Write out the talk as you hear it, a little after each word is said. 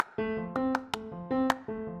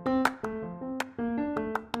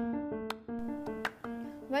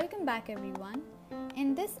Welcome back, everyone.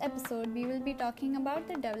 In this episode, we will be talking about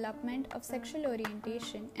the development of sexual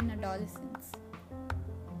orientation in adolescence.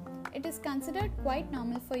 It is considered quite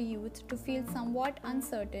normal for youth to feel somewhat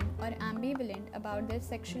uncertain or ambivalent about their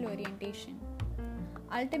sexual orientation.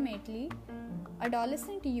 Ultimately,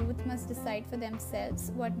 adolescent youth must decide for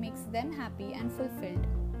themselves what makes them happy and fulfilled.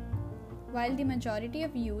 While the majority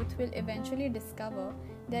of youth will eventually discover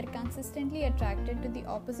they are consistently attracted to the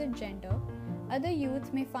opposite gender, other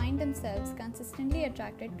youth may find themselves consistently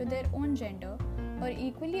attracted to their own gender or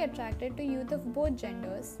equally attracted to youth of both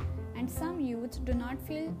genders, and some youth do not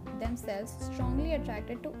feel themselves strongly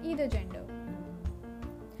attracted to either gender.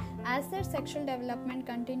 As their sexual development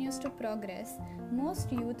continues to progress,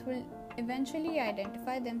 most youth will eventually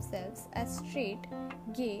identify themselves as straight,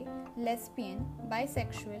 gay, lesbian,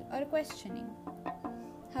 bisexual, or questioning.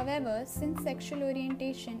 However, since sexual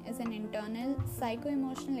orientation is an internal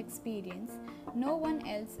psycho-emotional experience, no one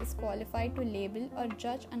else is qualified to label or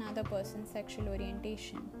judge another person's sexual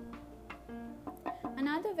orientation.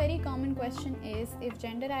 Another very common question is if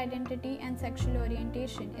gender identity and sexual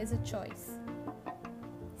orientation is a choice.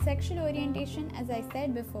 Sexual orientation, as I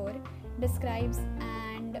said before, describes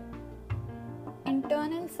an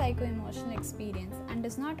internal psycho-emotional experience and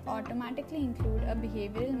does not automatically include a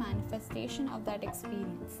behavioral manifestation of that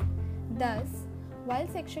experience. Thus, while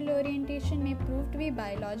sexual orientation may prove to be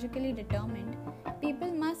biologically determined,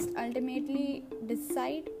 people must ultimately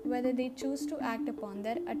decide whether they choose to act upon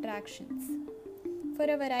their attractions. For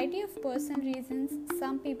a variety of personal reasons,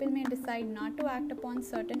 some people may decide not to act upon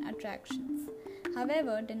certain attractions.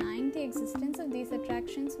 However, denying the existence of these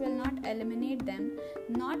attractions will not eliminate them,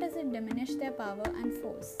 nor does it diminish their power and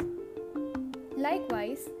force.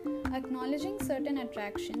 Likewise, acknowledging certain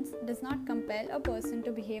attractions does not compel a person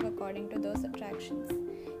to behave according to those attractions.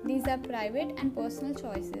 These are private and personal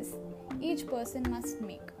choices each person must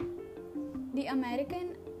make. The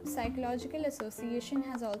American Psychological Association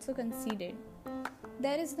has also conceded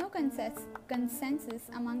there is no consensus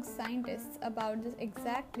among scientists about the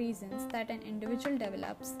exact reasons that an individual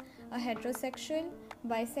develops a heterosexual,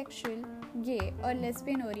 bisexual, gay, or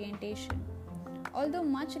lesbian orientation. Although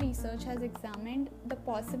much research has examined the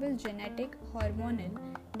possible genetic, hormonal,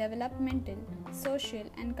 developmental, social,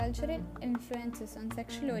 and cultural influences on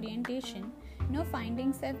sexual orientation, no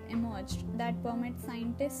findings have emerged that permit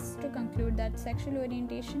scientists to conclude that sexual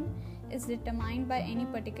orientation is determined by any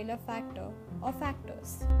particular factor or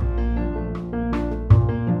factors.